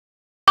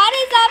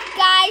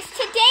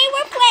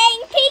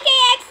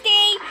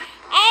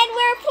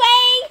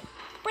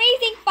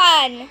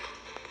on.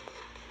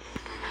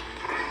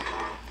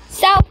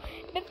 So,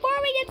 before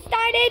we get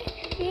started,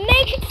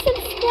 make sure to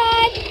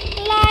subscribe,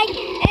 like,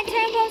 and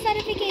turn on post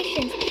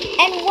notifications.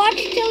 And watch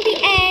till the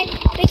end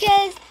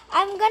because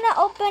I'm gonna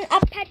open a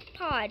pet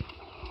pod.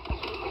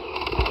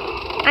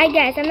 I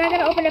guess. I'm not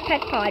gonna open a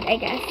pet pod, I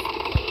guess.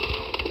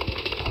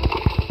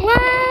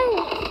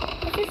 Wow!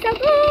 This is so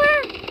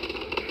cool!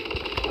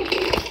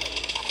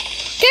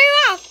 Get him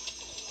off!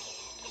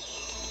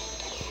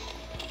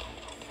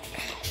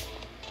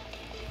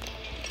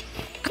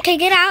 Okay,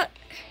 get out.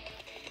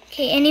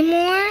 Okay, any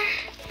more?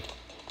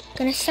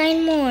 Gonna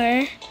sign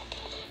more.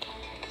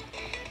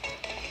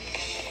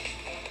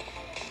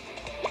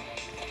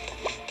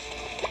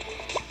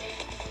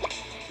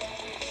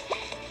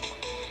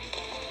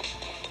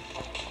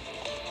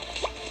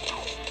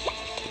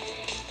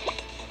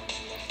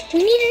 We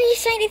need a new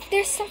sign if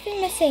there's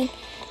something missing.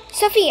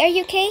 Sophie, are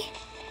you okay?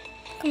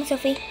 Come on,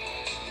 Sophie.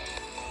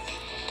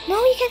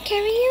 No, we can't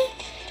carry you.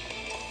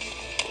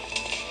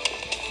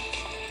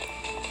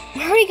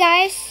 Hurry,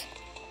 guys.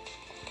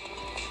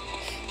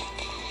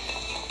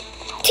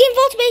 Team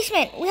Volt's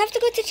basement. We have to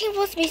go to Team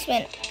Volt's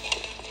basement.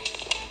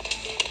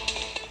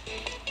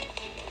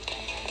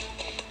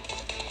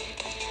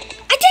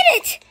 I did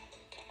it!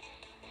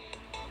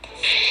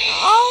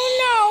 Oh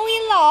no, we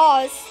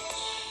lost.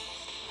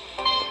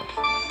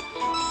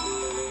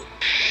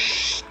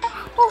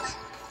 Oh,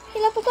 he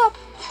leveled up.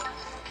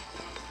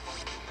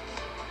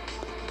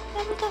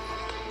 Leveled up.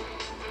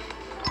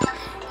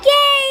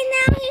 Yay,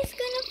 now he's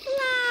gonna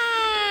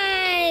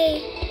fly.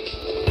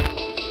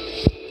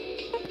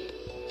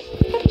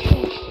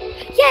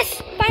 Yes,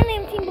 finally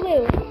I'm Team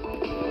Blue.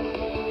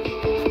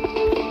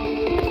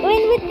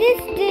 And with this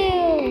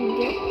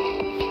dude.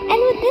 And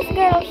with this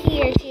girl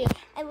here too.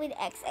 And with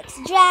XX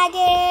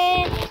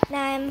Dragon.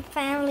 Now I'm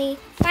finally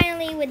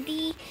with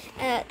the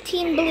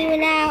Team Blue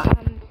now.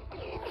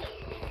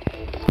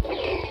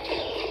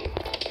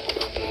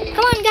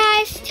 Come on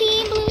guys,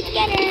 Team Blue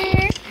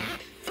together.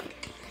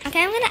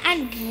 Okay, I'm gonna add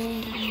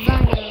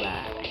Viola.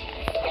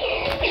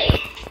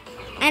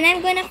 And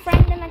I'm gonna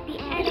friend them at the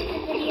end of the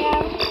video.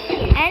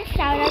 And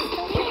shout out to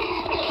them.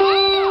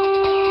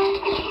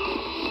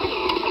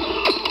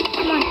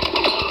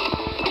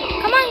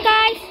 Come on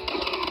guys.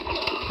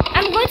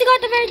 I'm going to go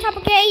to the very top,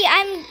 okay?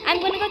 I'm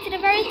going to go to the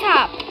very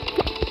top.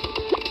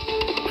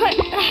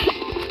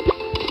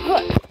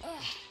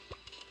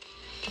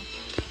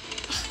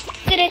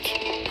 Did it.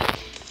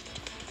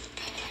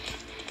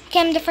 Okay,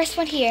 I'm the first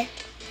one here.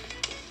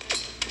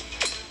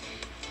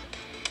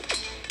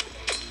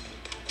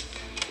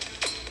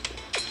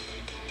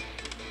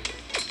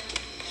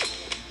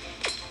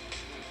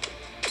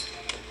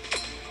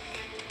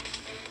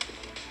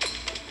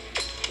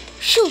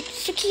 Shoot,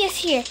 Sakia's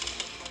here.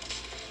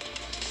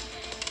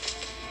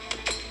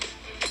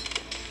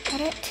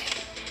 Got it.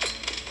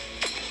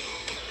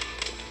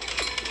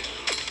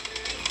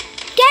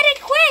 Get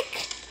it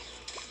quick!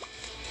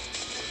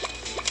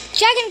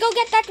 Dragon, go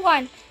get that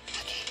one.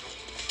 Okay.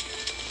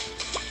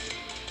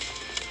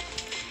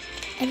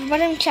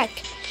 Everybody check.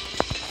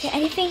 Okay,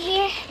 anything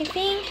here?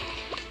 Anything?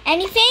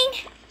 Anything?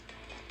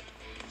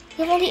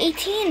 We have only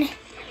 18.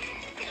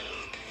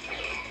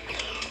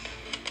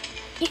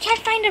 You can't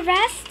find the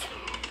rest?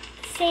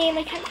 Same,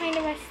 I can't find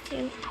the rest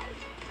too.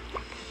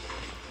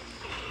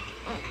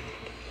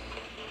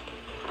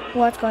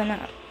 What's going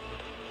on?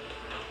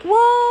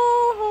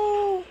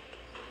 Whoa!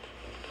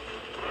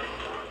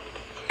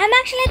 I'm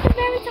actually at the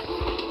very top.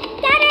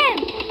 Get him!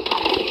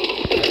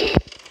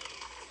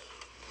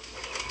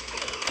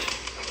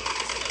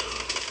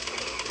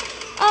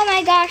 Oh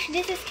my gosh,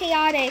 this is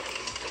chaotic.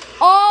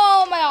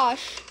 Oh my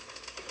gosh.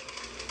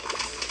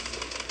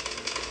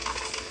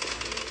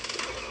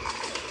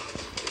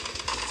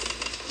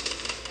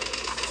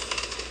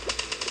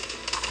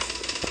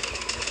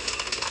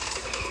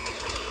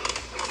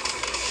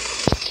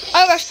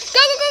 Oh gosh, go, go,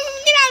 go, go,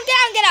 get out, get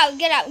out, get out,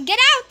 get out, get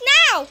out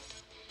now!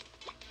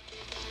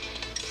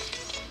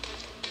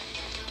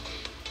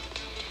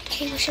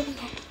 Okay, where should we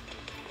go?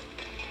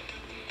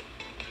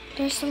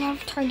 There's a lot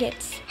of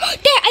targets.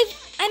 There,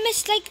 I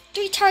missed like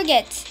 3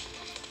 targets.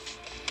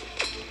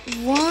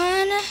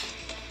 1,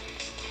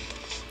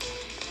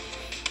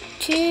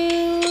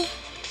 2,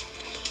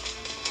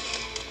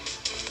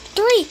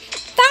 3,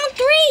 found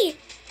 3!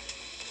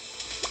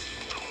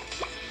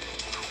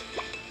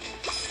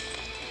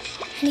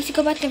 I need to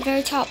go back to the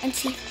very top and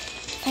see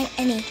if I find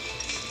any.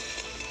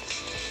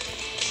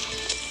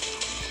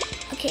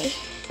 Okay.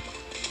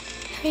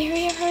 Hurry,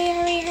 hurry, hurry,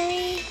 hurry,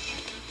 hurry.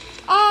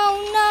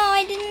 Oh no,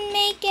 I didn't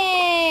make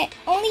it.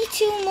 Only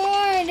 2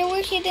 more. They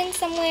were hidden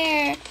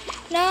somewhere.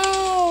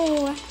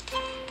 No.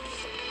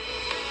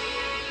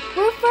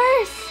 We're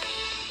first.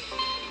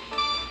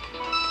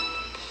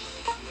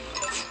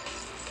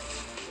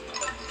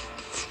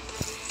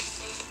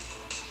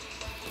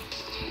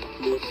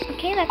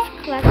 Okay, let's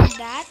collect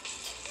that.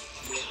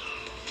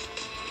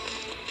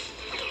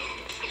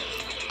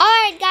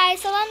 Alright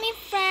guys, so let me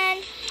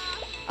friend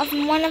of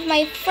one of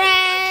my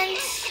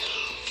friends.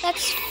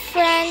 Let's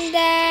friend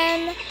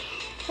them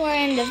who are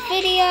in the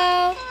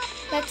video.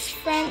 Let's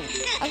friend.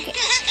 Okay.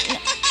 No.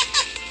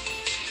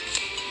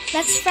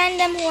 Let's friend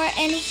them who are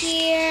in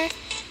here.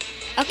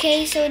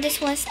 Okay, so this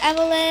was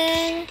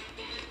Evelyn.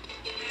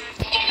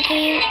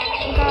 Okay,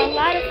 we got a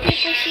lot of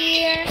people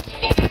here.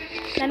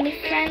 Let me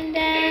friend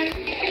them.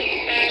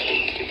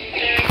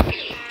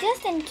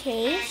 Just in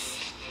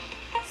case,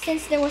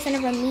 since there was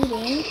another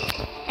meeting.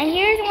 And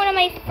here's one of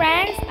my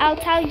friends. I'll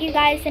tell you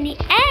guys in the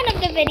end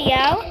of the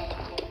video.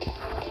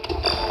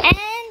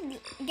 And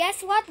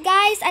guess what,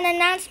 guys? An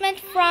announcement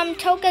from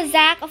Toka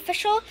Zach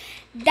official.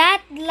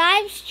 That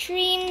live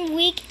stream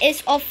week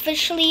is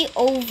officially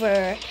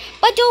over.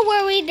 But don't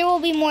worry, there will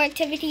be more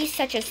activities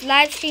such as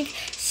live streams.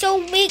 So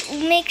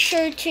make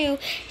sure to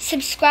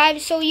subscribe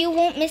so you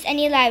won't miss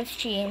any live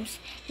streams.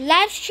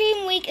 Live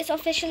stream week is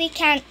officially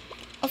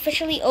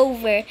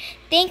over.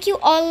 Thank you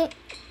all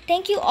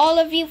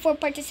of you for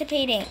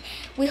participating.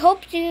 We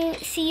hope to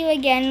see you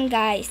again,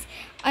 guys.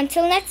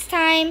 Until next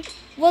time,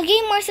 we'll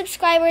gain more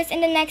subscribers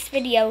in the next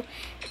video.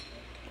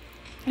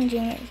 Dodge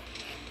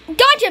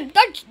him!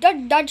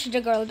 Dodge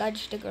the girl.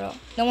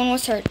 No one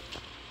was hurt.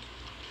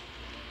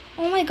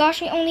 Oh my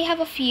gosh, we only have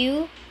a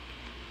few.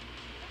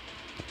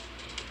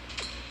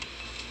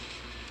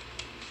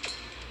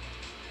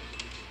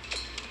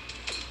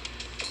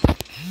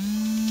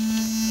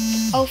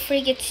 Oh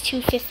freak, it's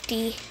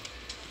 2:50.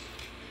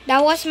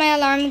 That was my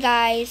alarm,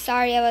 guys.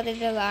 Sorry about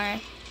the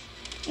alarm.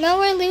 No,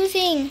 we're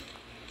losing.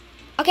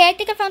 Okay, I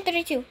think I found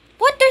 32.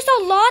 What? There's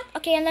a lot?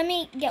 Okay, let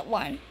me get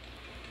one.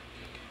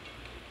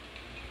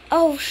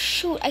 Oh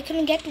shoot, I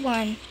couldn't get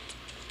one.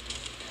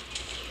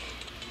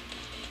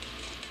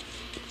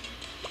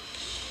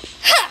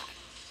 Ha!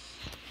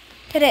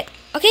 Hit it.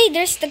 Okay,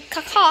 there's the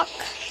cock.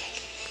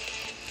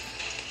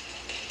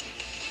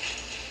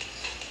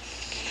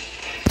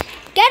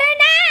 Get her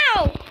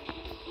now!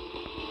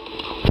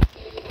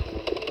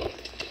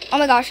 Oh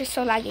my gosh, it's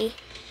so laggy.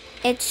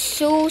 It's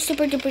so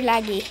super duper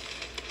laggy.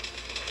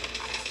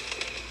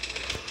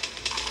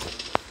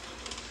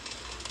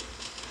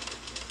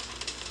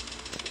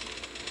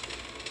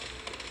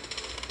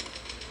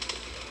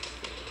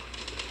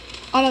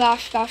 Oh my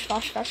gosh, oh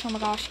my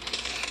gosh.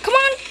 Come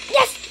on!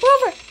 Yes! We're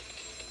over!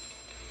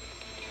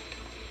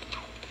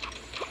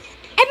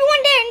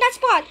 Everyone there in that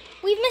spot!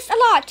 We've missed a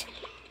lot!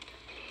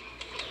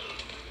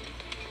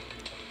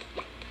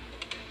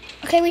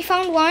 Okay, we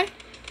found one.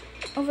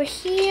 Over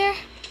here.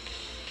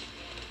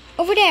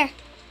 Over there.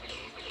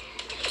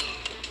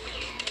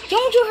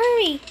 Youngju,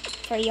 hurry!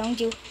 Sorry,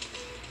 Youngju.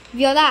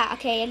 Viola,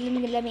 okay,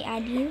 let me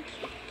add you.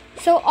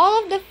 So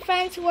all of the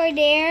friends who are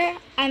there,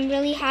 I'm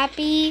really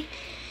happy.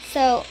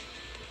 So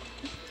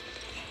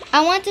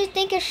I want to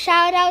thank a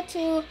shout out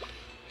to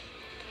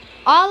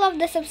all of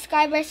the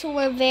subscribers who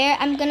were there.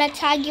 I'm gonna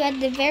tag you at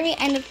the very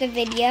end of the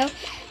video.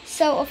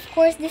 So of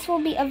course this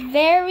will be a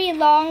very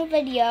long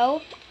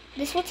video.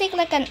 This will take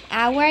like an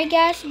hour, I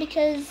guess,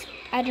 because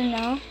I don't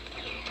know.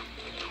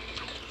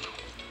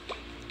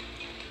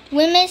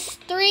 We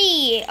missed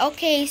 3.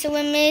 Okay, so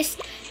we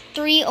missed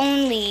 3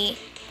 only.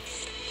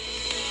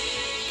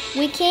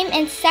 We came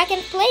in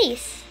 2nd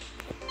place.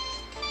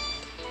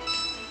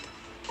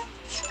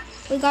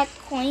 We got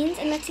coins,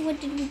 and let's see, what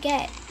did we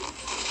get?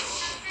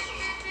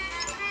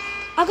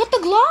 I got the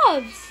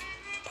gloves.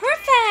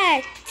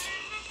 Perfect.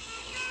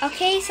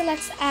 Okay, so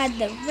let's add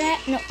the red.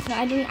 No,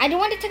 I don't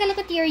want to take a look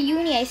at your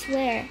uni, I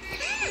swear.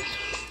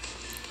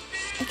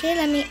 Okay,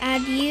 let me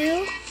add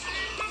you.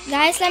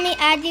 Guys, let me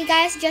add you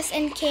guys just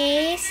in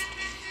case.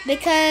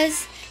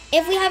 Because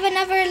if we have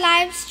another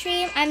live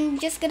stream, I'm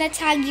just gonna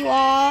tag you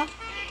all.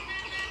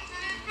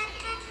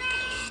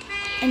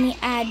 Let me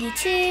add you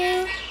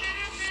too.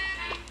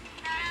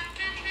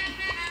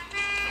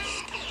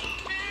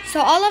 So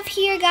all of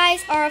here,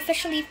 guys, are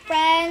officially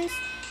friends.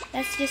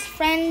 Let's just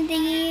friend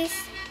these.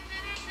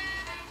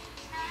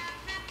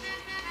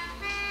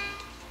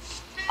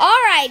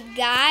 Alright,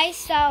 guys,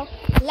 so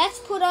let's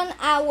put on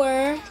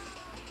our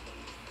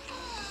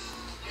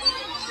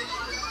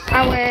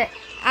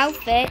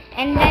outfit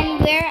and then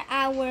wear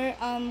our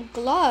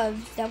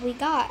gloves that we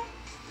got.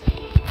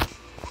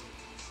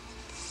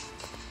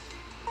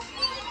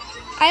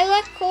 I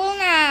look cool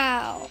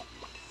now.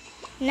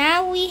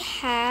 Now we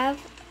have...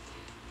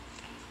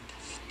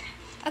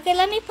 Okay,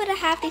 let me put a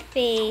happy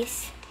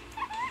face.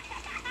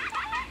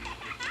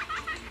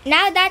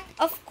 Now that,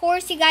 of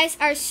course, you guys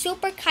are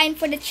super kind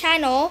for the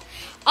channel,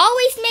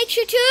 always make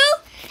sure to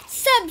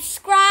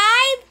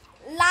subscribe,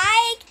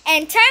 like,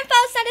 and turn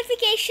post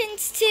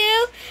notifications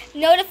to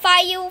notify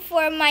you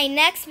for my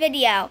next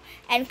video.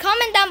 And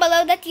comment down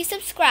below that you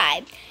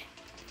subscribe.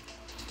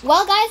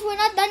 Well, guys, we're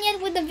not done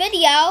yet with the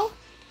video.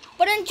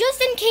 But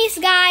just in case,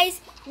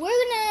 guys, we're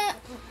gonna...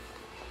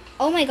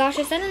 Oh my gosh,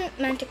 is that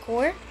a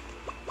manticore?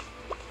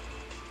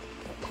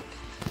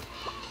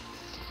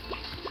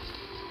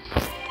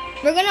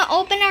 We're gonna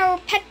open our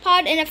pet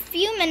pod in a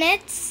few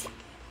minutes.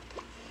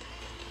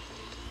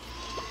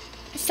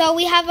 So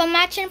we have a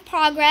match in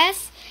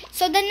progress.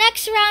 So the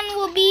next round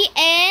will be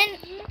in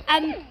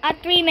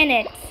 3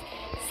 minutes.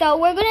 So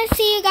we're gonna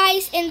see you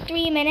guys in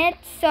 3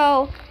 minutes.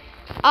 So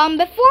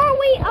Before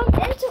we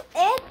into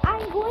it,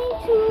 I'm going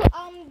to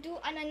do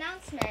an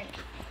announcement.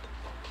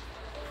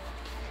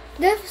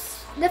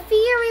 The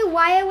theory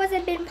why I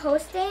wasn't been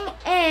posting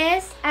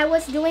is I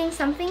was doing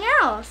something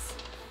else.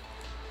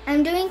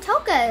 I'm doing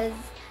tokas.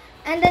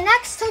 And the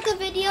next toka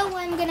video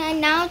I'm gonna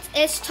announce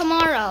is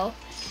tomorrow.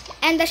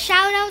 And the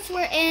shoutouts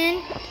were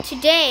in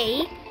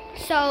today.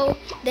 So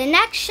the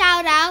next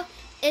shoutout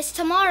is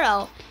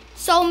tomorrow.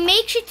 So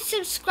make sure to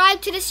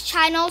subscribe to this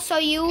channel so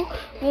you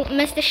won't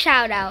miss the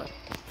shoutout.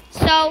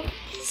 So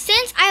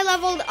since I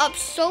leveled up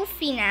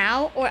Sophie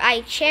now, or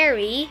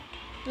Cherry,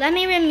 let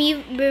me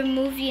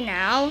remove you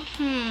now.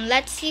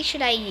 Let's see,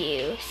 should I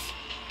use?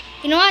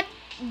 You know what?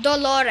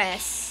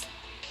 Dolores.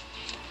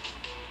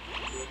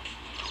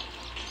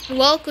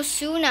 Well,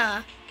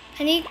 Kusuna.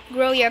 Can you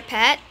grow your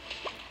pet?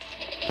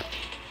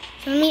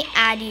 So let me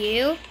add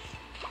you.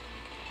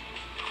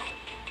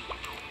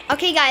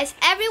 Okay guys,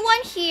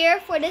 everyone here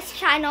for this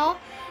channel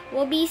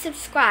will be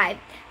subscribed.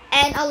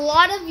 And a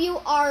lot of you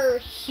are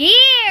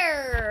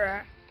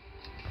here.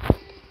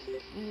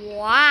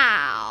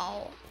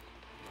 Wow.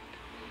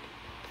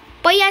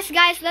 But yes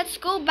guys, let's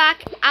go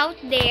back out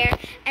there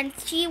and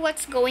see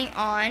what's going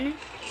on.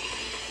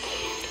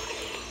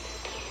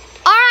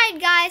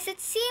 Alright guys, it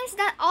seems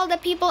that all the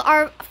people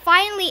are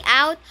finally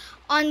out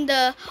on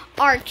the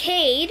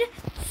arcade.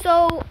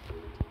 So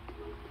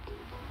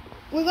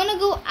we're gonna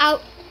go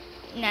out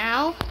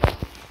now.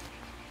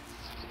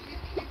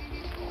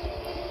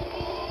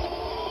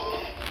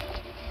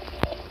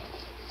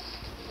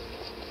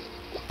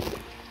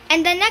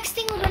 And the next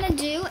thing we're gonna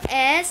do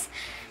is,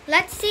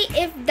 let's see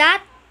if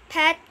that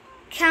pet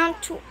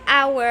count to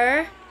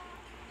our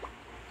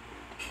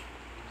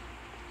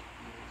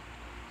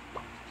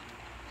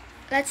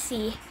let's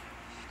see.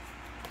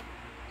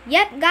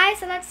 Yep guys,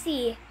 so let's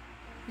see.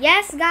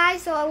 Yes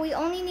guys, so we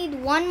only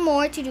need one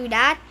more to do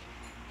that.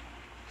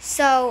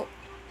 So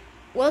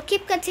we'll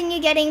continue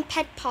getting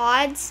pet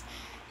pods.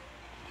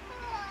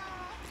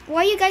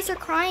 Why you guys are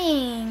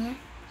crying?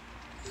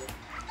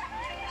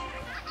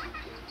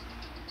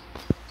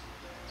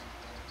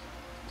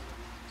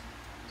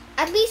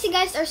 At least you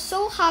guys are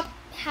so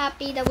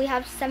happy that we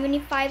have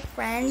 75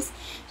 friends.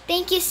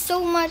 Thank you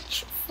so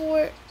much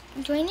for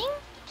joining.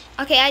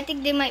 Okay, I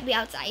think they might be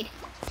outside.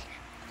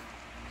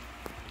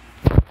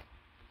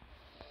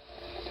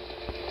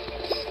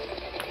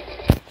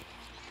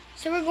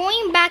 So we're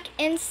going back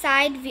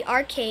inside the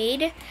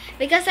arcade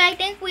because I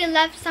think we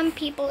left some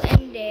people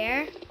in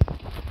there.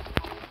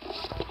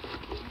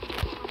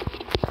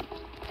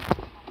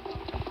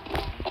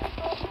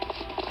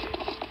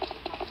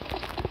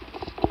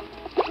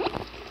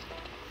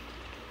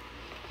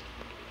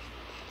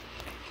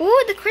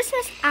 Ooh, the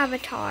Christmas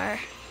avatar.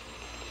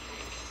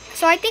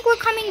 So I think we're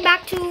coming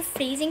back to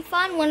Freezing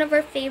Fun, one of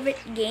our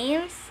favorite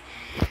games.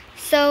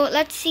 So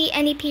let's see,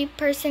 any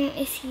person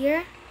is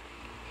here.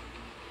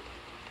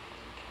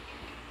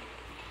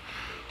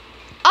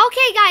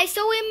 Okay guys,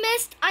 so we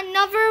missed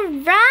another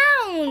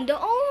round.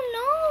 Oh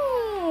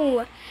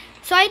no.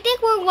 So I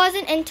think we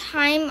wasn't in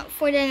time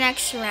for the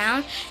next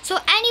round. So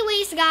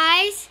anyways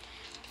guys,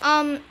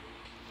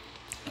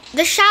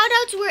 the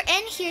shoutouts we're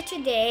in here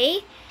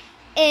today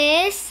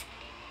is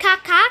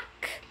Kakak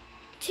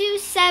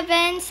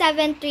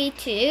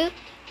 27732,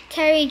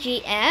 Terry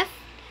GF,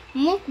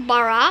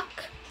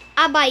 Mukbarak,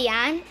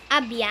 Abyan,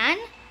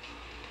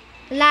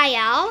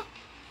 Layal,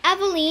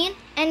 Evelyn,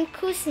 and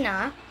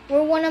Kusna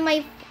were one of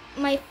my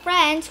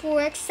friends who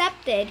were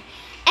accepted.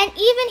 And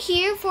even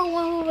here, for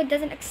one who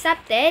doesn't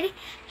accepted,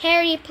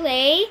 Harry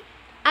Play,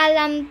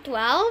 Alam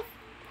 12,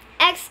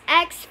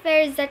 XX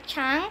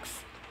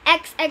Ferzachanks,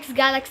 XX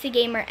Galaxy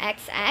Gamer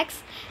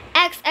XX,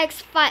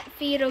 XX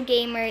Firo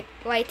Gamer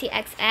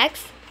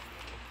YTXX,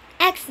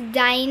 X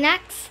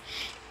Dynax,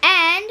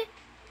 and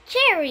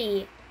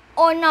Cherry,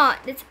 or not,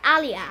 it's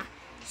Alia.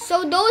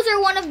 So those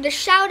are one of the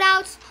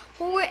shoutouts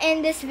who were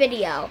in this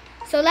video.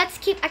 So let's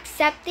keep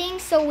accepting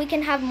so we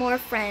can have more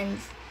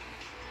friends.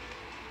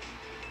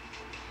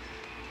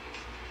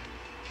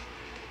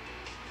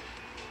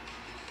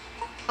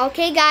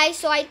 Okay guys,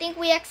 so I think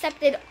we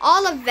accepted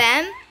all of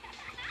them.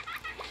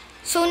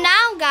 So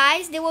now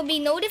guys, they will be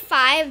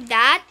notified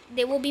that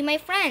they will be my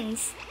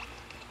friends.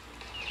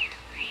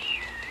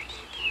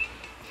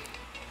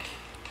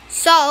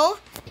 So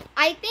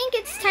I think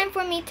it's time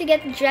for me to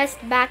get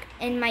dressed back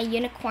in my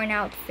unicorn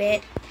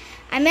outfit.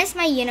 I miss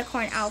my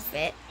unicorn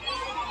outfit.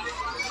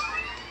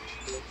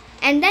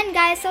 And then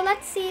guys, so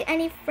let's see,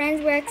 any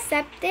friends were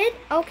accepted.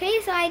 Okay,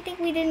 so I think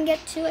we didn't get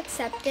 2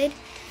 accepted.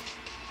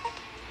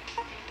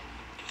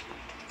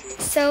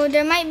 So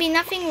there might be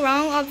nothing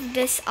wrong of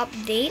this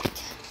update.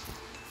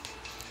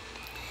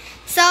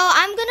 So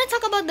I'm gonna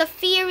talk about the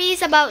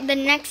theories about the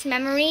next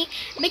memory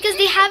because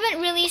they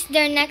haven't released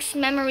their next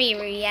memory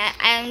yet.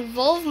 I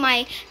involved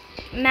my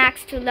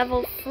max to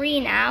level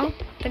 3 now.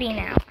 3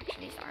 now,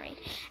 actually, sorry.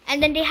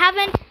 And then they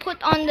haven't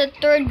put on the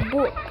 3rd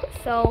book.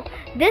 So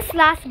this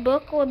last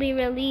book will be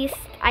released,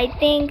 I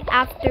think,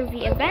 after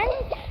the event.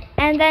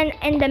 And then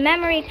in the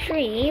memory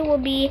tree will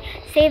be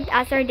saved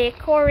as our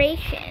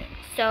decorations.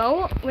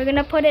 So we're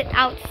gonna put it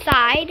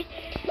outside.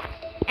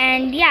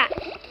 And yeah,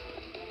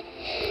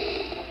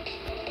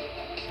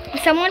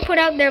 someone put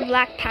out their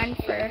Black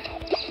Panther.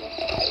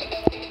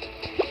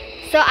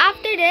 So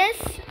after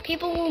this,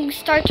 people will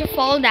start to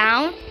fall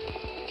down.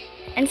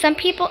 And some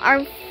people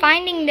are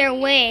finding their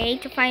way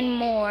to find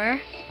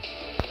more.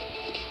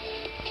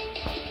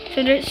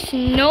 So there's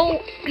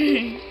no...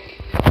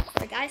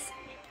 Sorry guys,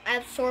 I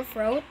have sore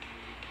throat.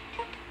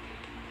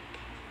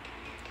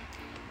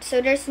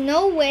 So there's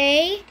no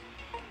way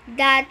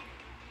that...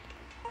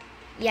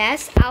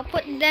 Yes, I'll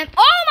put them...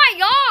 Oh my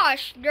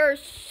gosh!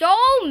 There's so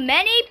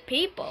many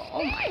people.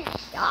 Oh my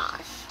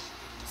gosh.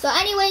 So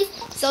anyways,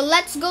 so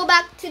let's go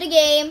back to the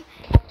game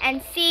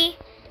and see.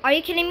 Are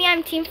you kidding me?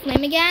 I'm Team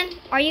Flame again.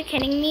 Are you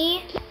kidding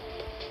me?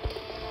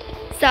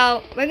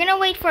 So we're gonna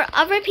wait for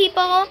other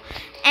people,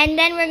 and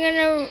then we're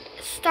gonna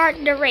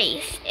start the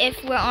race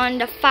if we're on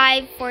the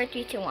 5, 4,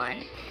 3, 2,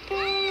 1.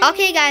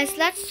 Okay guys,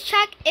 let's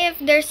check if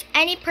there's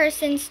any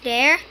persons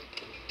there.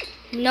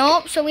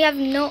 Nope. So we have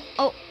no...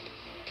 Oh.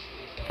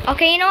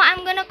 Okay, you know,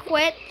 I'm gonna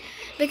quit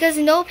because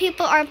no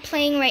people are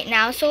playing right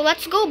now. So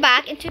let's go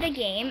back into the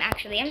game.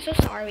 Actually, I'm so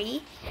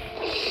sorry.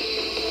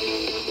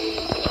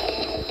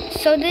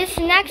 So this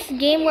next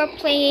game we're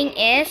playing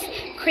is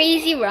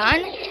Crazy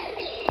Run.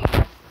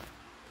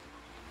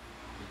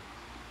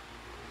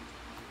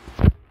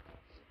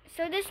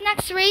 So this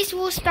next race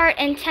will start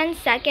in 10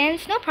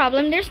 seconds. No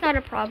problem, there's not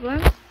a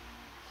problem.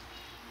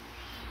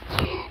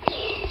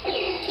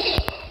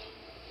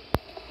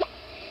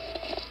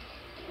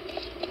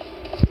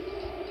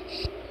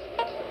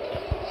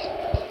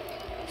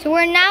 So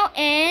we're now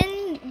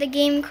in the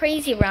game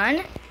Crazy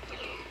Run.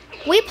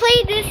 We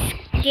played this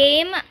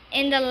game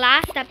in the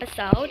last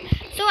episode.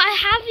 So I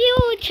have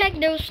you check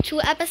those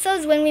 2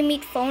 episodes when we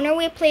meet Phoner.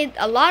 We played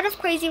a lot of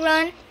Crazy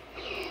Run.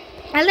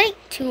 I like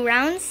 2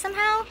 rounds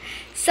somehow.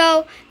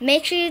 So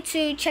make sure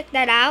to check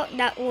that out.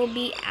 That will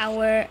be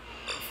our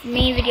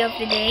main video of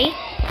the day.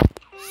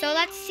 So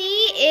let's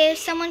see if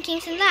someone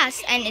came in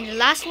last. And in the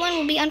last one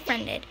will be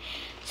unfriended.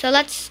 So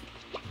let's...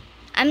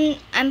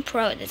 I'm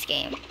pro at this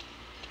game.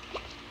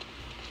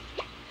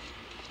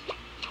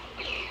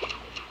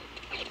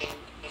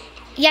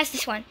 Yes,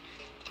 this one.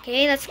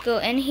 Okay, let's go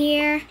in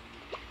here.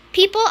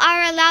 People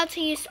are allowed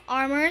to use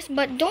armors,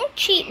 but don't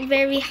cheat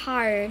very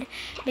hard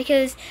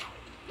because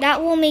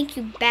that will make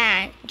you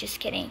banned. Just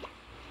kidding.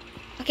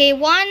 Okay,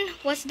 one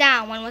was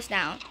down.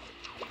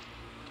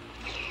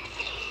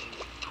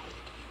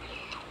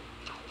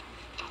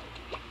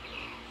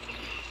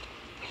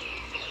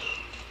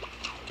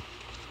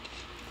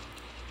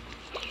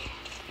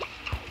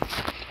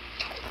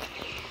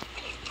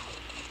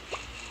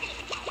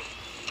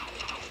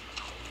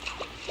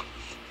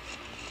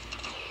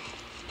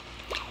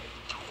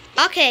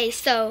 Okay,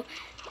 so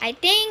I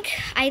think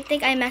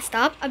I messed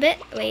up a bit.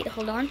 Wait,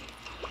 hold on.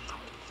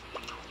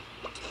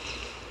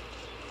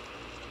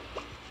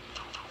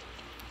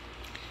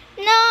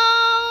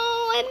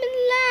 No, I'm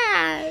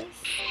last.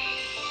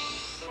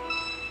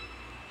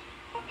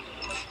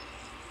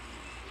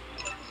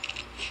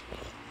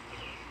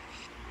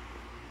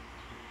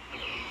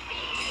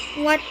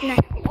 What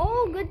next?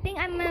 Oh, good thing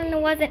I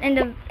wasn't in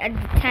the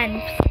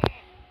 10th.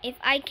 If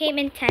I came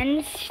in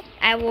 10th,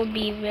 I will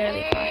be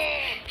really fast.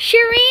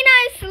 Sharina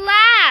is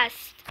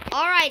last.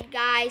 Alright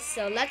guys,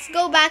 so let's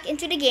go back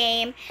into the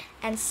game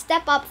and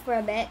step up for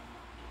a bit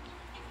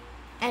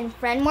and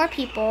friend more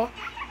people.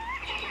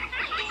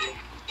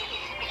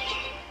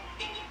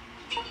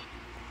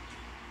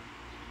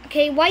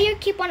 Okay, why you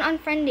keep on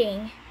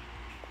unfriending?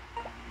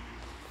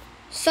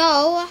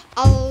 So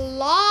a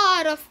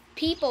lot of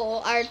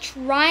people are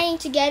trying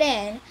to get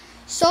in.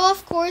 So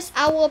of course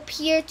I will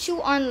appear 2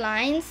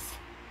 onlines.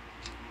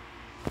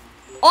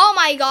 Oh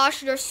my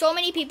gosh, there's so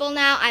many people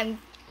now. I'm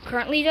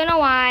currently don't know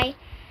why.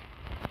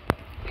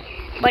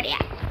 But yeah.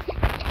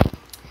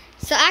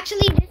 So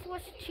actually this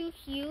was too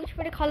huge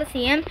for the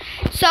Coliseum.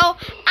 So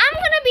I'm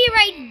gonna be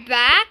right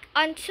back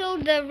until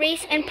the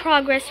race in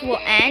progress will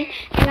end.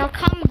 And I'll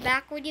come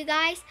back with you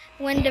guys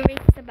when the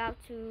race is about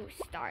to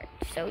start.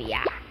 So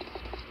yeah.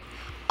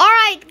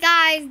 Alright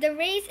guys, the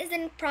race isn't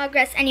in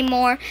progress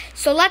anymore.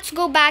 So let's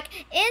go back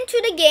into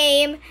the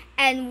game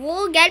and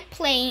we'll get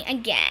playing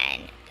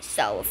again.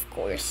 So of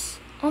course,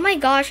 oh my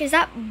gosh, is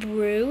that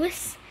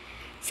Bruce?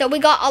 So we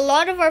got a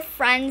lot of our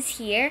friends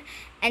here,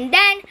 and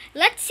then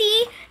let's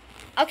see.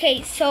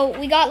 Okay, so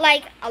we got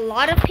like a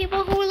lot of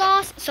people who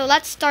lost. So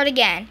let's start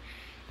again.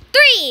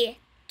 3,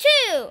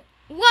 2,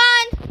 1,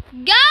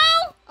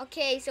 go.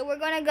 Okay, so we're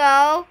gonna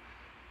go.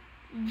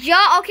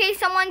 Okay,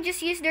 someone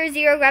just used their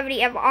 0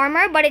 gravity of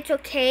armor, but it's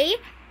okay.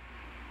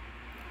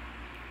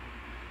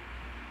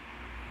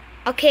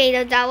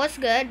 Okay, that was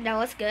good. That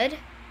was good.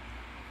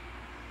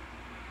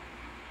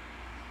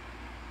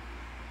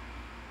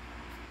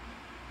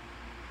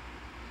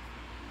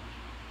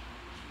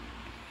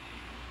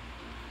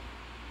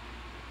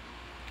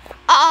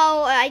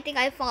 Uh-oh, I think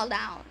I fall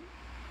down.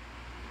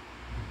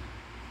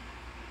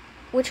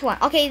 Which one?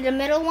 Okay, the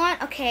middle one.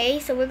 Okay,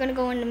 so we're gonna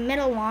go in the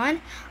middle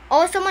one.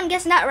 Oh, someone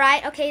guessed that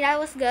right. Okay, that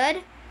was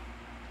good.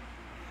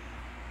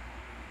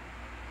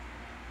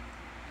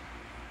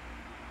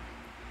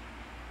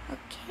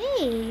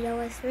 Okay, that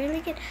was really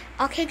good.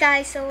 Okay,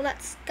 guys, so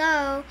let's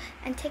go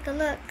and take a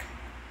look.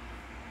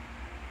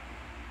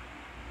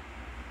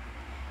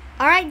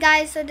 Alright,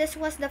 guys, so this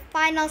was the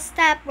final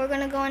step. We're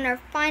gonna go on our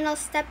final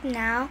step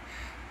now.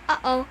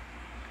 Uh-oh.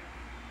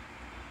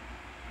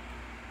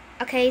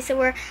 Okay, so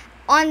we're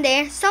on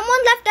there.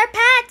 Someone left their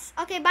pets.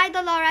 Okay, bye,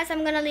 Dolores.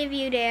 I'm gonna leave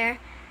you there.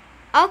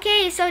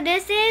 Okay, so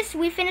this is,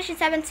 we finished in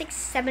 76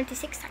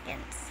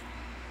 seconds.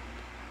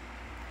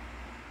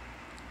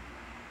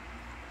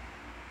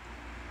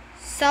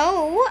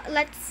 So,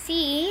 let's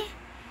see.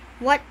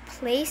 What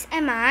place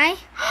am I?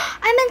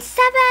 I'm in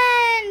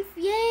 7th!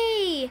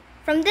 Yay!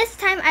 From this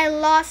time, I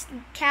lost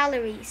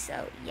calories,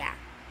 so yeah.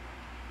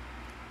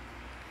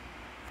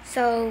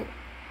 So,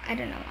 I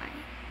don't know why.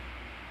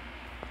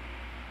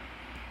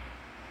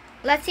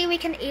 Let's see if we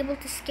can able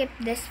to skip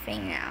this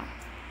thing now.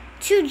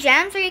 2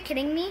 gems? Are you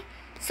kidding me?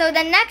 So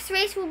the next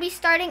race will be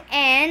starting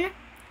in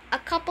a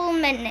couple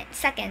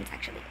seconds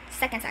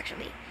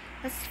actually.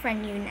 Let's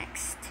friend you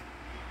next.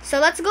 So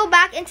let's go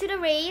back into the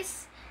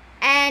race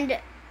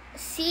and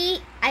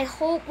see. I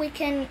hope we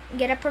can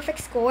get a perfect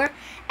score.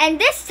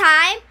 And this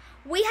time,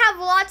 we have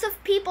lots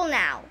of people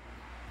now.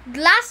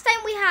 Last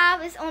time we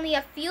have is only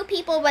a few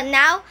people, but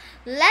now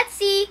let's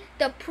see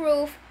the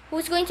proof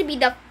who's going to be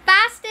the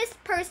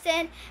fastest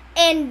person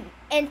in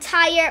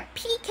entire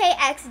Pk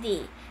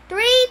Xd.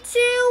 3,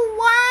 2,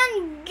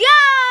 1, go!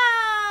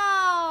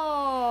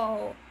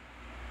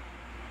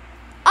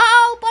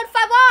 Oh, por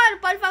favor.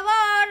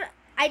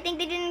 I think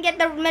they didn't get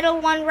the middle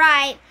one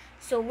right.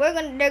 So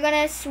they're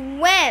gonna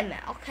swim.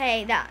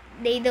 Okay,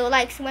 they do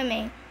like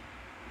swimming.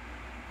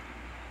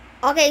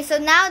 Okay, so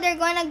now they're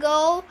gonna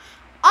go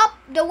up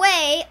the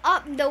way,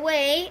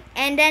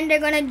 and then they're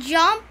gonna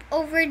jump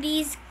over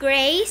these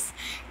grays,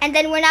 and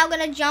then we're now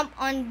gonna jump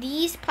on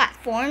these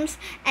platforms,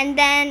 and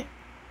then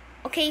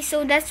okay,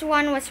 so this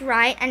one was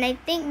right, and I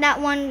think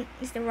that one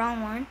is the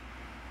wrong one.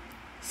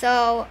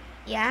 So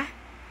yeah.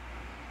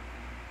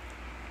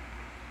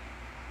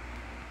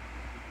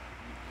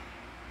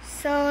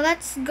 So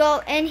let's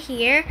go in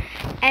here,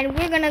 and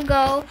we're gonna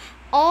go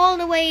all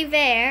the way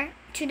there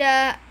to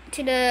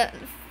the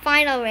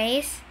final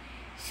race.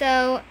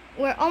 So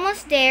we're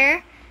almost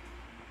there.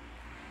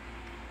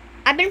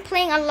 I've been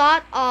playing a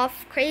lot of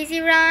Crazy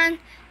Run,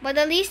 but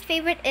the least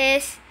favorite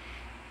is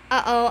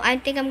I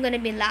think I'm gonna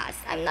be last.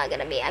 I'm not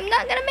gonna make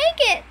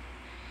it.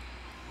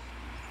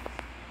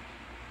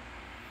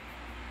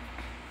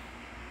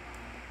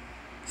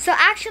 So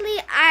actually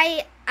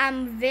I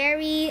am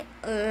very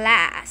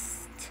last.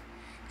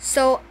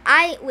 So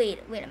wait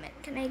a minute.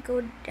 Can I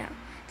go down?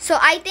 So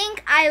I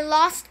think I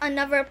lost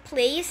another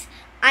place.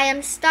 I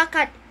am stuck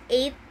at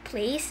 8th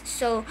place.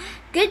 So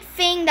good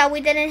thing that we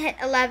didn't hit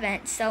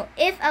 11. So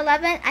if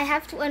 11, I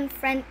have to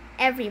unfriend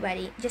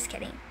everybody. Just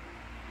kidding.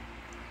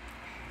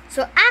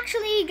 So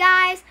actually,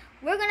 guys,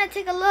 we're gonna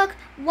take a look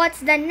what's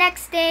the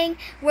next thing.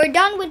 We're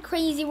done with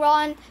Crazy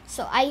Run.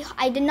 So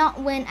I did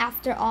not win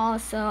after all.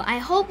 So I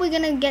hope we're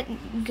gonna get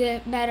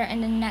better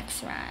in the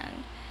next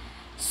round.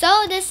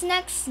 So this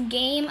next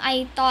game,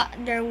 I thought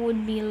there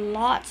would be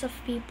lots of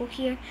people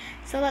here.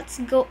 So let's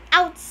go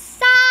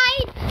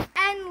outside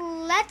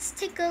and let's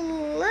take a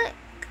look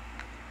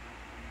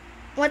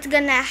what's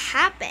gonna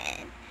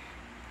happen.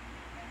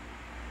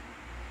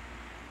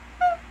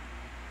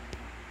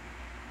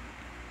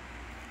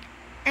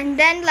 And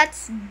then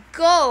let's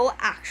go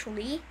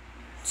actually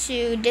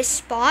to this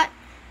spot.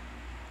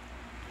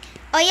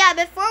 Oh yeah,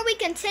 before we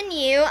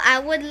continue, I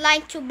would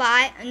like to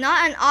buy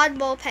not an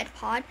oddball pet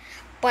pod,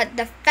 but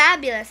the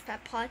fabulous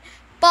pet pod.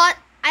 But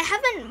I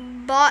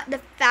haven't bought the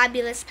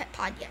fabulous pet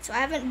pod yet, so I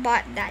haven't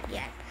bought that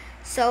yet.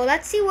 So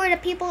let's see where the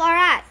people are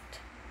at.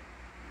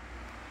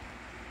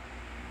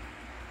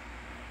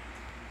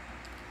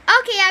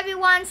 Okay,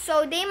 everyone,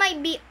 so they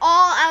might be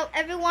all out.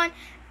 Everyone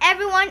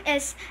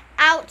is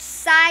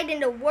outside in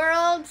the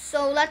world,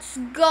 so let's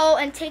go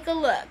and take a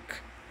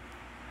look.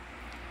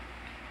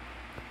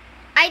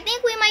 I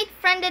think we might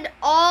friended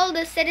all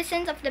the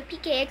citizens of the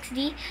Pk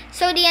Xd.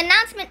 So the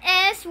announcement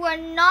is we're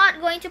not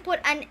going to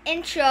put an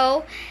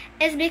intro,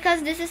 is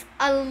because this is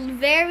a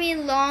very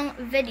long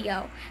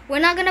video. We're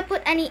not gonna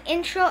put any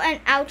intro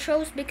and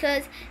outros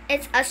because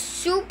it's a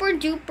super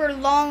duper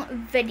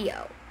long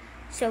video.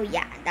 So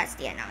yeah, that's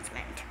the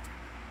announcement.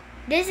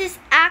 This is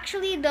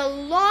actually the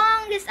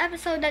longest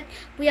episode that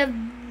we have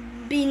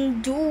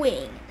been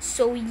doing.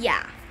 So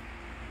yeah.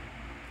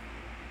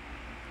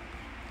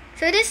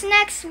 So this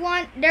next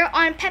one, they're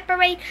on Pet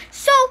Parade.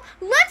 So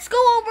let's go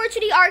over to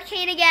the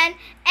arcade again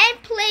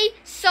and play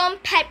some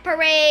Pet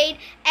Parade.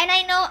 And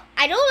I know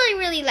I don't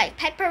really like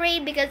Pet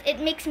Parade because it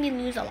makes me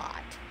lose a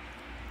lot.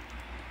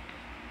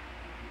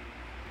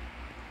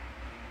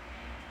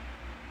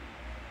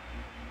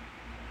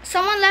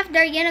 Someone left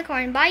their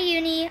unicorn. Bye,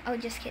 Uni. Oh,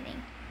 just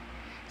kidding.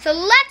 So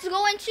let's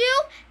go into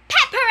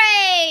Pet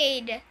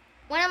Parade,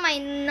 one of my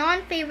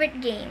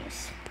non-favorite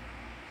games.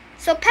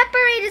 So Pet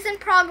Parade is in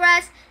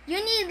progress.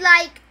 You need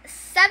like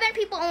 7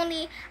 people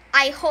only.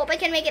 I hope I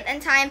can make it in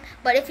time.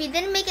 But if you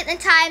didn't make it in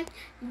time,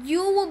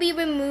 you will be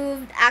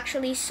removed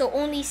actually. So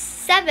only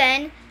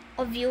 7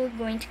 of you are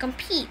going to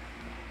compete.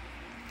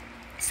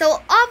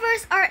 So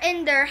others are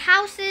in their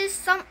houses,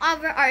 some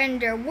other are in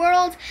their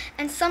worlds,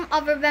 and some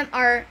other them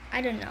are,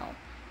 I don't know.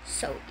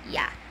 So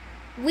yeah,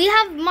 we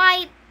have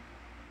might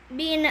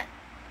been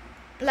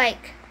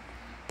like,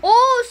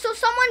 oh, so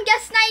someone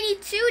gets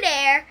 92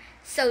 there.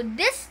 So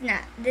this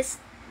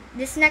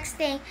next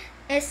thing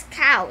is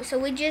cow. So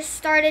we just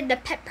started the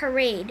pet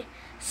parade.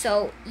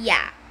 So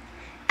yeah.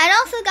 And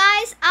also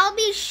guys, I'll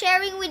be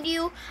sharing with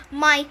you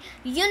my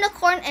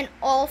unicorn in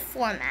all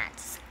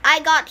formats. I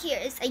got here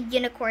is a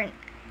unicorn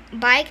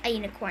bike, a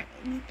unicorn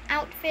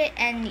outfit,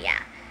 and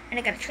yeah. And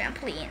I got a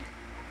trampoline.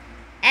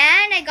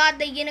 And I got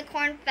the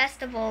unicorn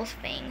festival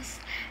things.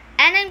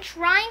 And I'm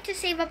trying to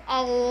save up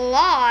a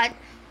lot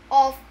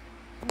of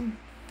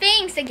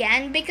things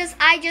again because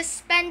I just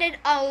spent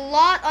a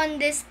lot on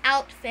this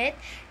outfit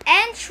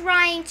and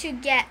trying to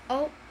get,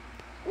 oh,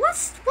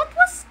 is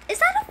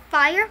that a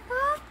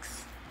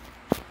firefox?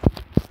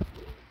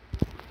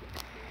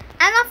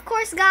 And of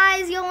course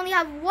guys, you only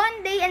have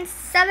 1 day and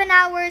 7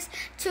 hours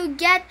to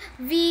get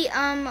the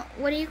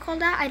what do you call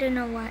that? I don't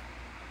know what.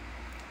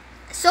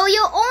 So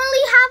you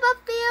only have a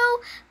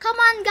few. Come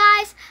on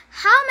guys,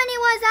 how many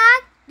was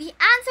that? The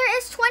answer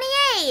is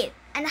 28.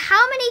 And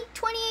how many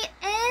 28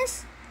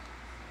 is?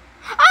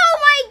 Oh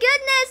my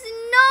goodness,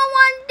 no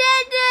one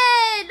did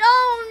it.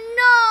 Oh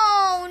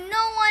no,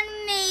 no one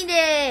made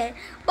it.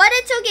 But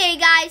it's okay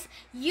guys,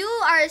 you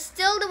are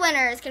still the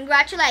winners.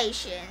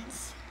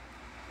 Congratulations.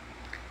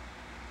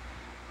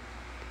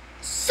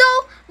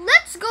 So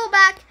let's go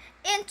back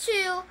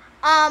into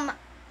I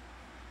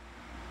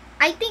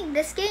think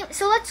this game.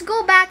 So let's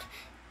go back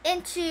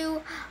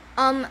into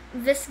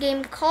this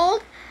game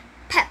called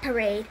Pet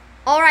Parade.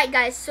 Alright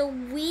guys, so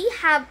we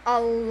have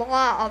a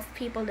lot of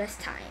people this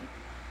time.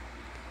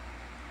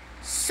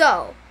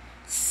 So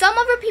some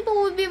other people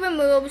will be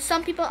removed,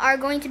 some people are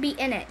going to be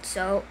in it.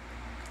 So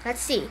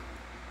let's see.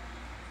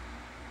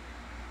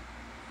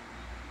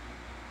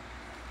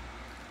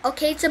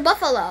 Okay, it's a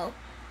buffalo.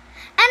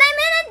 And I'm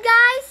in it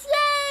guys,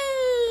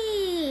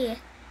 yay!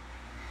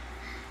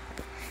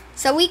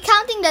 So we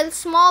counting the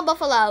small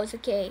buffaloes,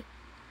 okay.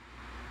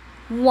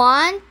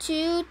 1,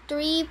 2,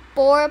 3,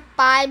 4,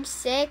 5,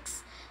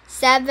 6,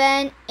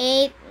 7,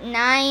 8,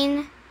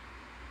 9,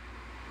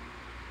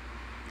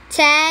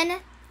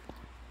 10.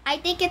 I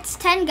think it's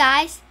 10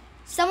 guys.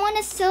 Someone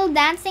is still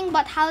dancing,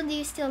 but how do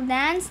you still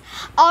dance?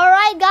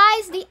 Alright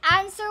guys, the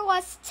answer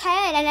was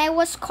 10 and I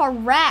was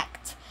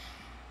correct.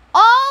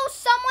 Oh,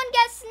 someone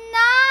gets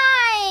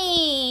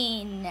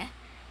 9.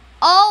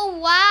 Oh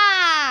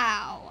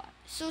wow.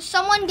 So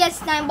someone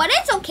gets 9, but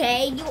it's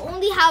okay. You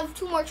only have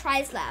 2 more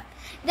tries left.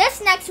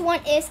 This next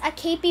one is a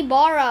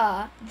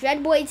capybara,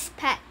 Dreadboy's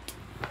pet.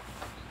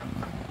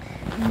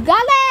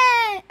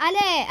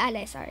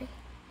 Ale, sorry.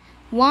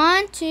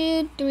 1,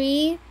 2,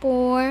 3,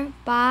 4,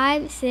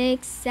 5,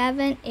 6,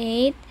 7,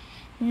 8,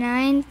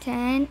 9,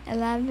 10,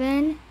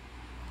 11,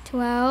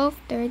 12,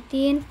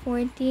 13,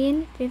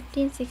 14,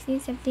 15, 16,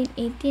 17,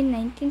 18,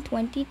 19,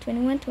 20,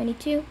 21,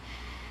 22.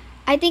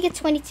 I think it's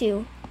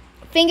 22.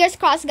 Fingers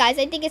crossed, guys.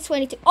 I think it's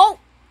 22. Oh!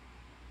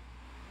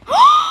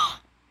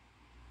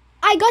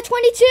 I got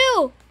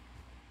 22!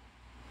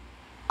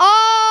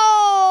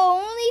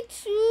 Oh, only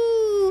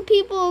 2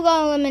 people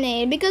got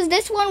eliminated because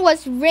this one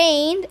was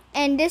rained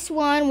and this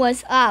one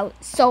was out.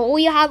 So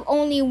we have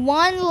only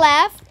 1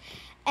 left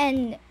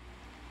and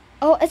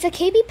oh, it's a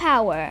KB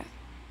power.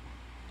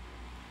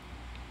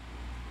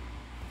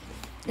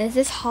 This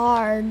is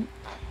hard.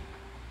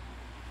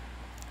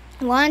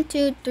 1,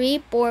 2,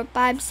 3, 4,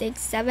 5,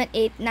 6, 7,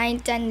 8, 9,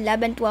 10,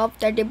 11, 12,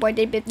 13,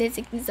 14, 15,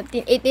 16,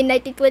 17, 18,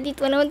 19, 20,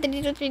 21,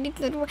 22, 23,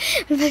 24,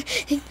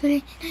 25,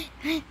 29,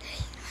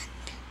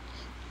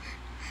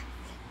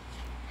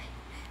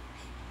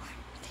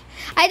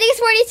 I think it's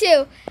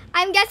 42.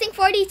 I'm guessing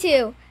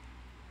 42.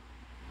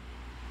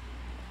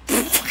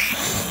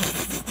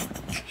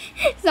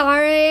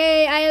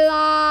 Sorry, I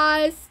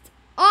lost.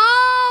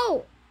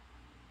 Oh!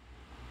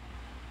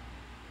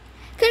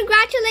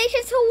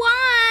 Congratulations, who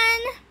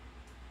won?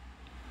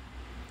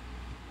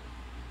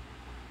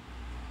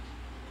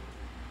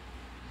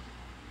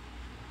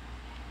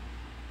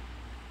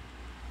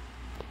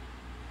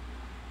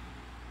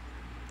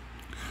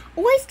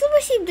 Oh, I still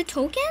received the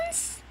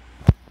tokens?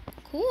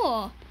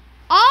 Cool.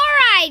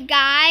 Alright,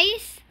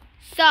 guys.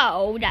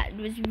 So, that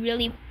was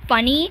really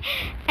funny.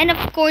 And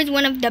of course,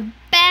 one of the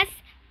best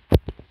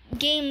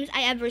games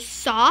I ever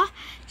saw.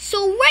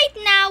 So, right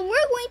now,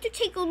 we're going to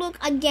take a look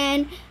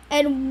again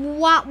at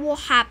what will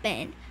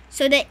happen.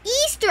 So, the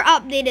Easter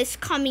update is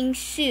coming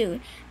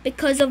soon.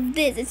 Because of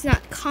this, it's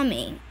not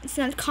coming. It's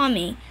not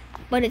coming.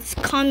 But it's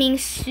coming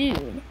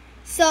soon.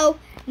 So,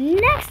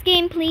 next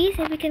game, please,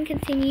 if we can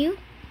continue.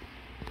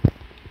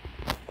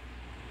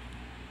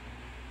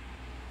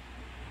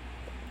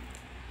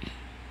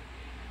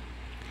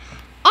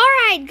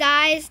 Alright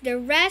guys, the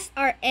rest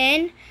are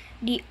in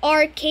the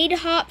arcade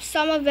hop.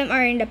 Some of them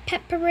are in the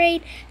pet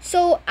parade.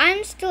 So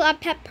I'm still at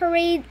pet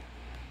parade.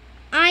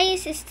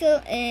 Ice is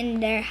still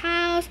in their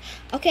house.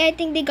 Okay, I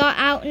think they got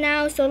out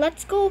now. So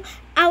let's go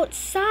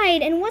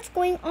outside and what's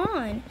going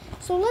on.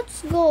 So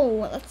let's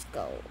go.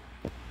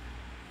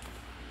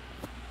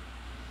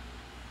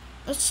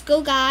 Let's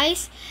go,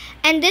 guys.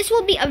 And this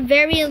will be a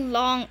very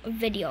long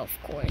video, of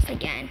course,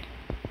 again.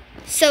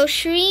 So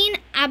Shireen,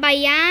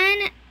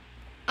 Abayan.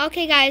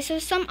 Okay, guys, so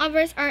some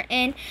others are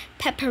in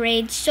Pet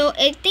Parade. So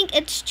I think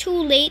it's too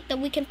late that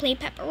we can play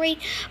Pet Parade.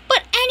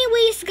 But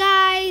anyways,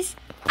 guys,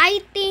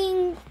 I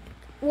think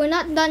we're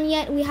not done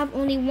yet. We have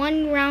only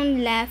one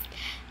round left.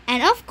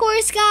 And of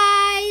course,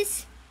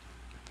 guys,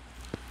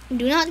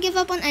 do not give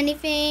up on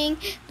anything.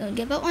 Don't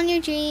give up on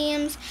your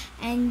dreams.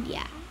 And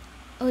yeah.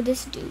 Oh,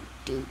 this dude.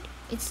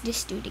 It's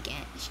this dude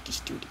again.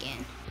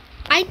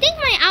 I think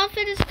my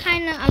outfit is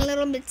kind of a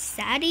little bit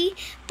saddy,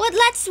 but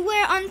let's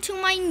wear onto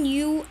my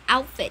new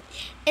outfit.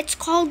 It's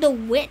called the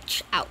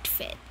witch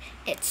outfit.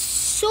 It's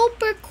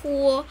super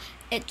cool.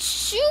 It's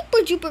super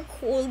duper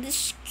cool.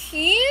 This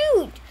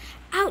cute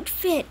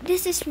outfit.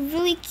 This is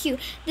really cute.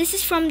 This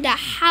is from the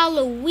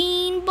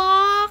Halloween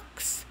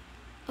box.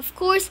 Of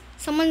course,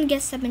 someone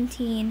gets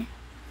 17.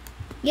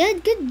 Yeah,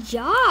 good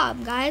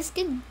job, guys.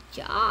 Good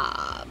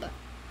job.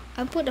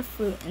 I'll put a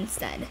fruit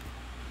instead.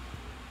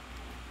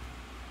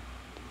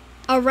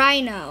 A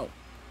rhino.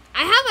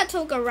 I have a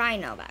toka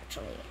rhino,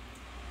 actually.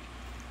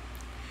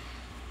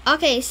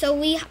 Okay, so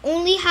we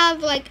only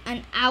have like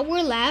an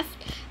hour left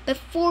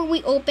before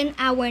we open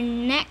our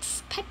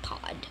next pet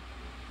pod.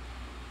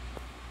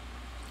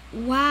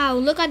 Wow,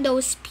 look at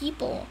those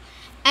people.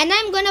 And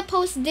I'm gonna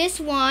post this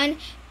one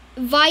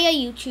via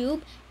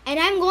YouTube, and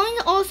I'm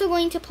also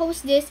going to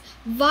post this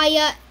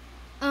via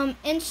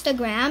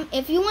Instagram.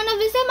 If you want to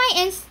visit my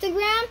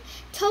Instagram,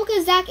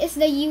 Tokazak is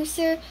the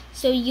user,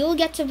 so you'll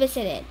get to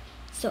visit it.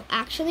 So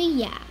actually,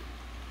 yeah,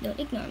 don't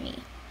ignore me.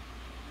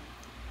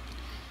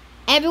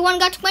 Everyone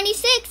got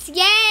 26.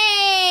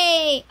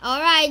 Yay!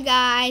 Alright,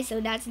 guys, so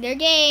that's their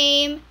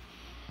game.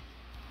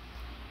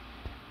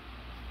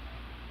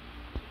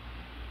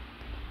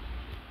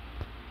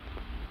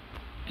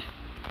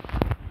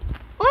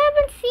 Oh, I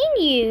haven't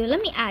seen you.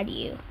 Let me add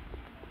you.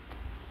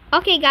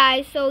 Okay,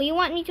 guys, so you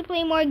want me to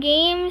play more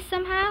games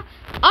somehow?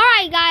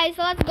 Alright, guys,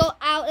 so let's go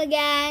out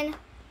again.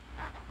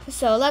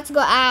 So let's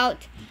go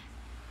out.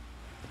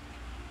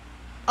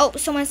 Oh,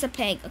 someone's a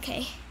pig.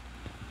 Okay.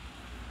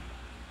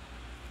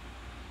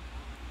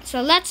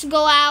 So let's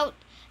go out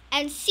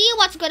and see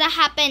what's going to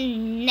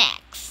happen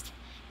next.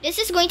 This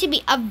is going to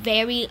be a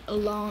very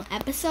long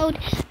episode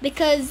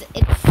because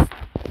it's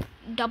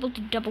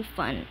double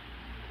fun.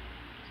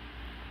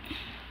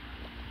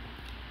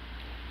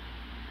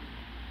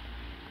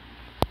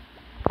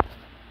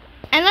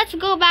 And let's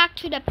go back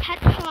to the pet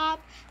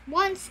shop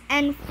once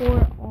and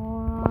for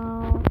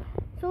all.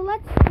 So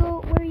let's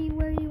go. Where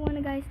you want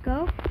to guys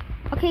go?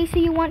 Okay, so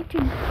you want to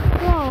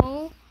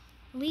go.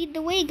 Lead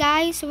the way,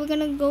 guys. So we're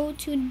gonna go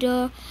to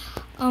the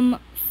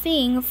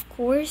thing, of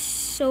course.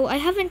 So I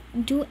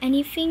haven't do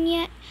anything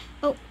yet.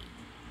 Oh,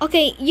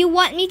 okay. You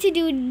want me to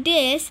do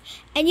this,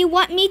 and you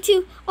want me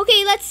to.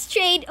 Okay, let's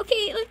trade.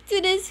 Okay, let's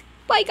do this.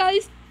 Bye,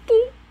 guys.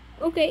 Boom.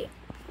 Okay.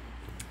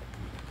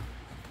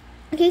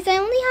 Okay, so I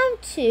only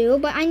have 2,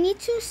 but I need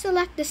to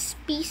select the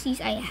species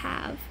I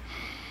have.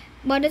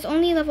 But it's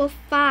only level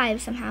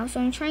 5 somehow, so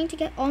I'm trying to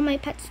get all my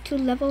pets to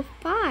level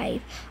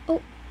 5.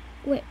 Oh,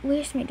 wait,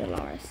 where's my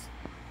Dolores?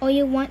 Oh,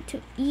 you want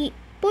to eat?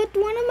 But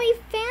one of my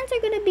fans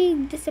are gonna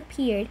be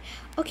disappeared.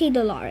 Okay,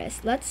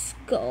 Dolores, let's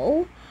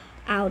go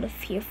out of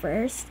here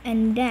first,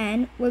 and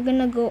then we're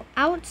gonna go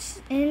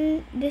out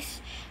in this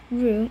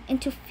room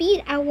and to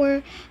feed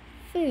our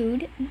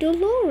food,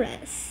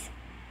 Dolores.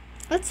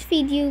 Let's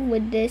feed you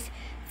with this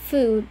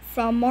food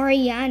from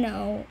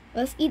Mariano.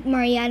 Let's eat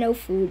Mariano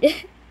food.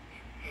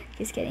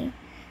 Just kidding.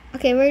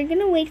 Okay, we're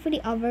gonna wait for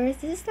the others.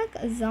 This is like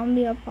a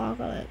zombie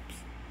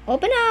apocalypse.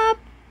 Open up!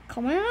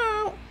 Come on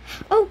out!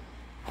 Oh!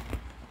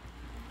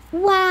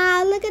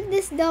 Wow, look at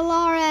this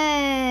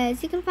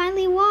Dolores! You can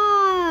finally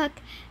walk!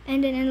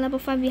 And then in level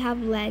 5 we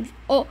have legs.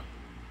 Oh!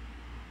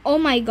 Oh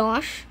my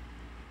gosh!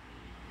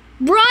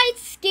 Bride's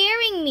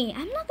scaring me.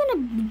 I'm not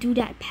gonna do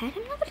that, pet.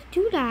 I'm not gonna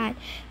do that.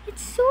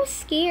 It's so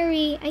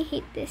scary. I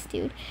hate this,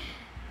 dude.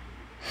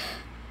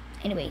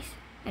 Anyways,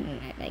 I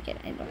don't like it.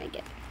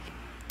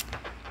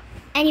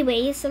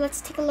 Anyways, so let's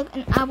take a look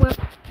at our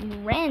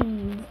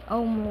friends.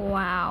 Oh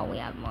wow, we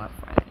have more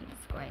friends.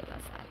 Great,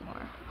 let's add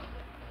more.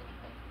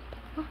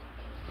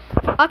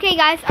 Okay,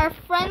 guys, our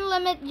friend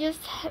limit just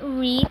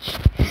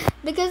reached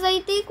because I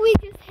think we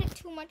just hit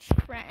too much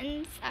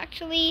friends,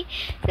 actually.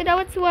 So that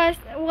was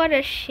what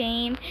a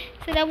shame.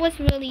 So that was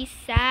really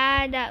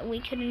sad that we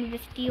couldn't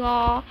visit you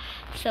all.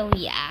 So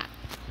yeah,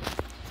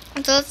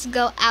 so let's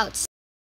go out.